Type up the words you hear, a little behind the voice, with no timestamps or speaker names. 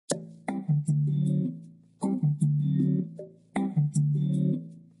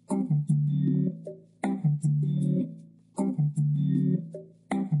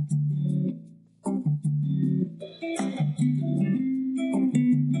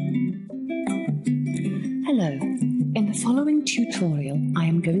Hello, in the following tutorial I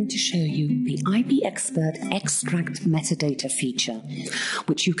am going to show you the IBExpert Extract Metadata feature,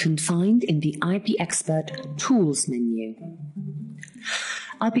 which you can find in the IBExpert Tools menu.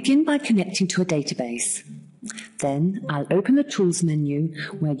 I'll begin by connecting to a database. Then I'll open the Tools menu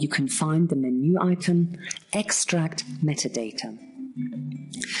where you can find the menu item Extract Metadata.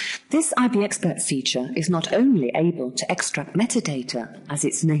 This IBExpert feature is not only able to extract metadata, as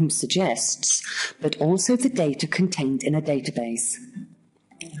its name suggests, but also the data contained in a database.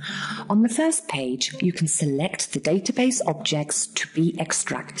 On the first page, you can select the database objects to be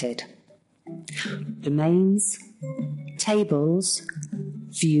extracted. Domains, tables,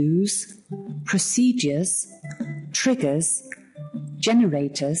 views, procedures, triggers,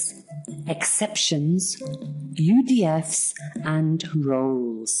 generators, exceptions, UDFs, and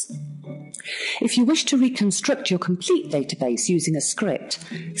roles. If you wish to reconstruct your complete database using a script,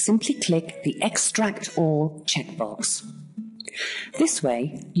 simply click the Extract All checkbox. This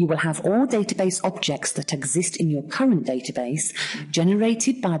way, you will have all database objects that exist in your current database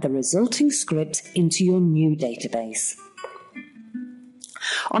generated by the resulting script into your new database.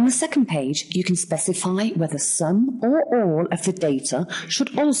 On the second page, you can specify whether some or all of the data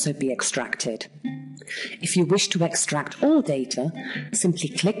should also be extracted. If you wish to extract all data, simply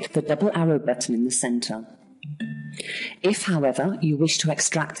click the double arrow button in the center. If, however, you wish to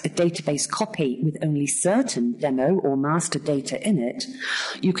extract a database copy with only certain demo or master data in it,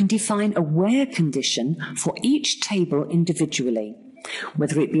 you can define a where condition for each table individually,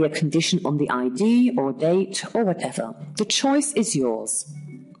 whether it be a condition on the ID or date or whatever. The choice is yours.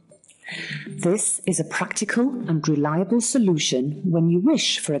 This is a practical and reliable solution when you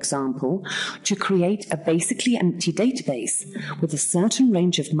wish, for example, to create a basically empty database with a certain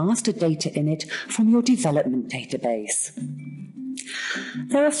range of master data in it from your development database.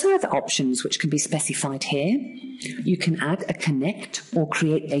 There are further options which can be specified here. You can add a connect or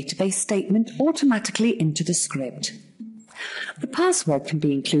create database statement automatically into the script. The password can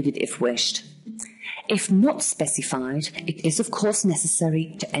be included if wished. If not specified, it is of course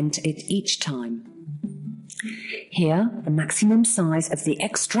necessary to enter it each time. Here, the maximum size of the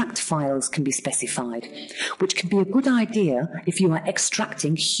extract files can be specified, which can be a good idea if you are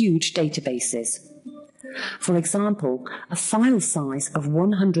extracting huge databases. For example, a file size of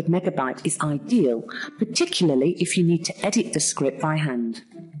 100 megabytes is ideal, particularly if you need to edit the script by hand.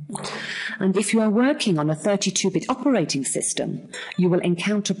 And if you are working on a 32-bit operating system, you will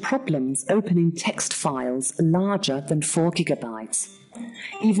encounter problems opening text files larger than 4 gigabytes.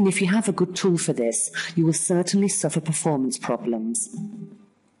 Even if you have a good tool for this, you will certainly suffer performance problems.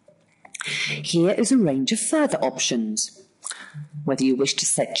 Here is a range of further options. Whether you wish to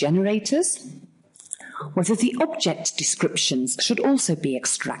set generators, whether the object descriptions should also be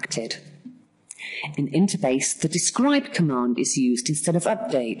extracted. In InterBase, the describe command is used instead of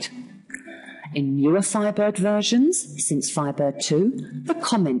update. In newer Firebird versions, since Firebird 2, the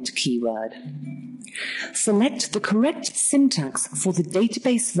comment keyword. Select the correct syntax for the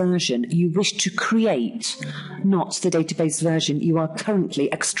database version you wish to create, not the database version you are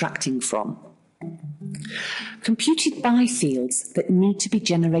currently extracting from. Computed by fields that need to be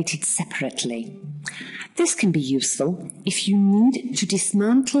generated separately. This can be useful if you need to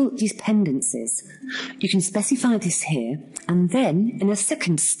dismantle dependencies. You can specify this here and then, in a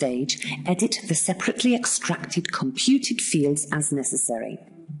second stage, edit the separately extracted computed fields as necessary.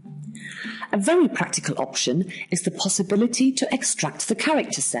 A very practical option is the possibility to extract the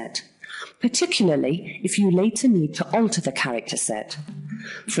character set, particularly if you later need to alter the character set.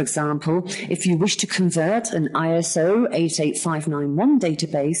 For example, if you wish to convert an ISO 88591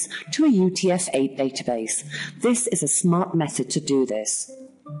 database to a UTF-8 database, this is a smart method to do this.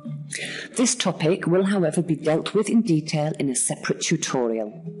 This topic will, however, be dealt with in detail in a separate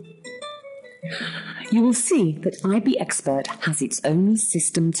tutorial. You will see that IBExpert has its own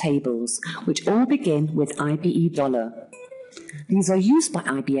system tables, which all begin with IBE$. These are used by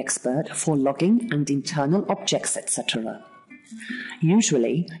IBExpert for logging and internal objects, etc.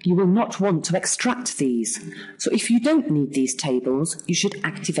 Usually, you will not want to extract these, so if you don't need these tables, you should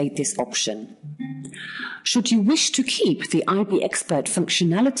activate this option. Should you wish to keep the IBExpert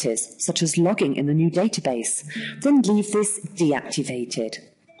functionalities, such as logging in the new database, then leave this deactivated.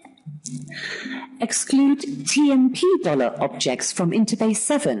 Exclude TMP$ objects from InterBase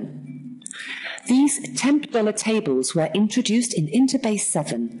 7. These temp$ tables were introduced in InterBase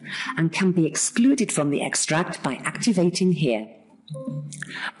 7 and can be excluded from the extract by activating here.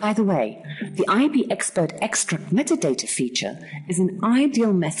 By the way, the IBExpert Extract Metadata feature is an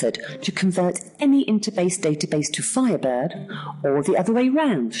ideal method to convert any InterBase database to Firebird, or the other way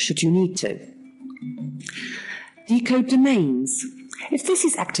round, should you need to. Decode domains. If this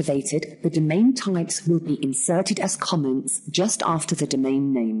is activated, the domain types will be inserted as comments just after the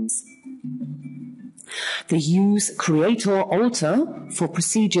domain names. The Use Create or Alter for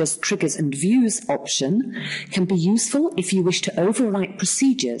Procedures, Triggers and Views option can be useful if you wish to overwrite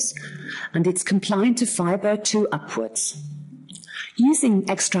procedures, and it's compliant to Firebird 2 upwards. Using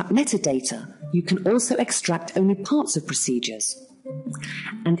Extract Metadata, you can also extract only parts of procedures.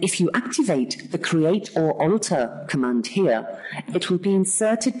 And if you activate the Create or Alter command here, it will be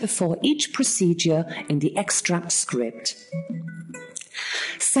inserted before each procedure in the extract script.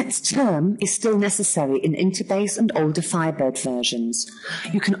 Set term is still necessary in InterBase and older Firebird versions.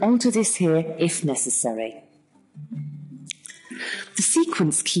 You can alter this here if necessary. The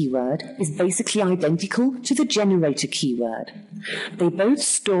sequence keyword is basically identical to the generator keyword. They both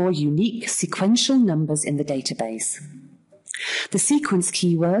store unique sequential numbers in the database. The sequence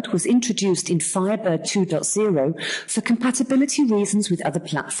keyword was introduced in Firebird 2.0 for compatibility reasons with other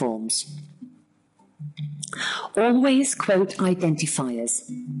platforms. Always quote identifiers.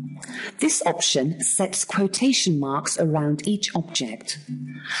 This option sets quotation marks around each object.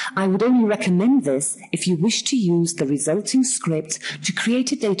 I would only recommend this if you wish to use the resulting script to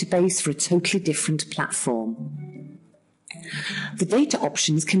create a database for a totally different platform. The data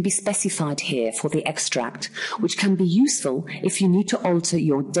options can be specified here for the extract, which can be useful if you need to alter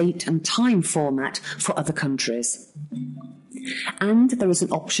your date and time format for other countries. And there is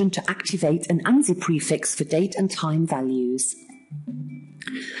an option to activate an ANSI prefix for date and time values.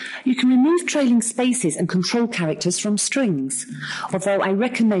 You can remove trailing spaces and control characters from strings, although I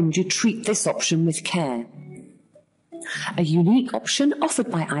recommend you treat this option with care. A unique option offered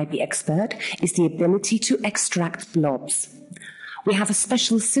by IBExpert is the ability to extract blobs. We have a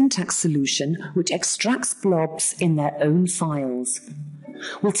special syntax solution which extracts blobs in their own files.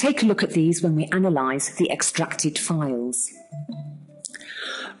 We'll take a look at these when we analyse the extracted files.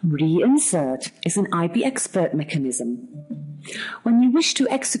 Reinsert is an IBExpert mechanism. When you wish to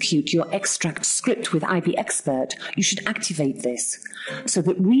execute your extract script with IBExpert, you should activate this, so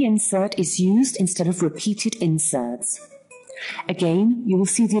that reinsert is used instead of repeated inserts. Again, you will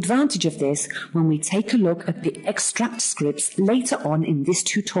see the advantage of this when we take a look at the extract scripts later on in this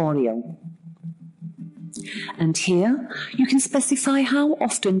tutorial. And here, you can specify how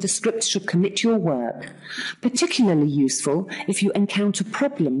often the script should commit your work, particularly useful if you encounter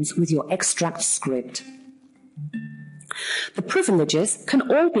problems with your extract script. The privileges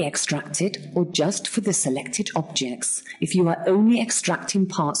can all be extracted or just for the selected objects if you are only extracting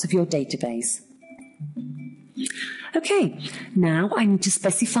parts of your database. Okay, now I need to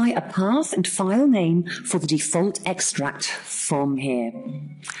specify a path and file name for the default extract form here.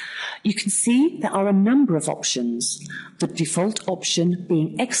 You can see there are a number of options, the default option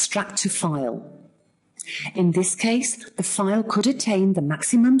being extract to file. In this case, the file could attain the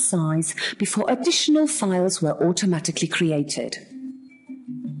maximum size before additional files were automatically created.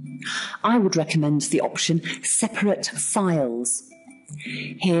 I would recommend the option Separate Files.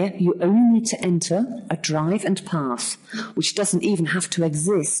 Here, you only need to enter a drive and path, which doesn't even have to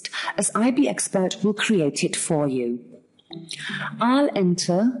exist, as IBExpert will create it for you. I'll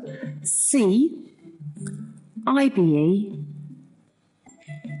enter C IBEexp,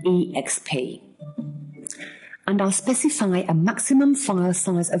 and I'll specify a maximum file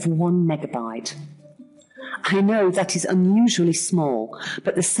size of 1 megabyte. I know that is unusually small,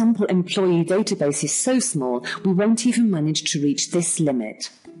 but the sample employee database is so small we won't even manage to reach this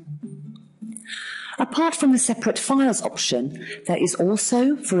limit. Apart from the separate files option, there is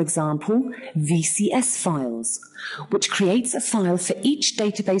also, for example, VCS files, which creates a file for each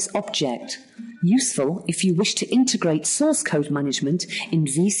database object, useful if you wish to integrate source code management in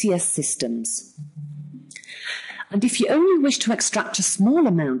VCS systems. And if you only wish to extract a small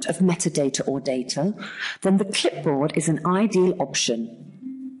amount of metadata or data, then the clipboard is an ideal option.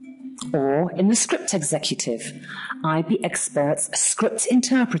 Or in the script executive, IBExpert's script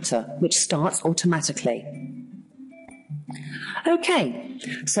interpreter, which starts automatically. Okay,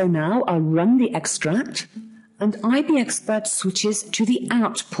 so now I'll run the extract, and IBExpert switches to the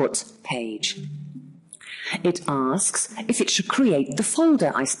output page. It asks if it should create the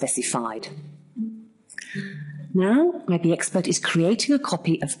folder I specified. Now, IBExpert is creating a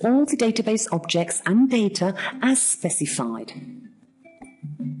copy of all the database objects and data as specified.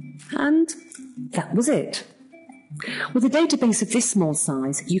 And that was it. With a database of this small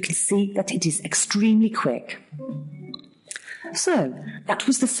size, you can see that it is extremely quick. So, that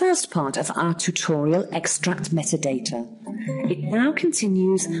was the first part of our tutorial, Extract Metadata. It now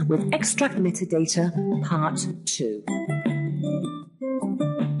continues with Extract Metadata Part 2.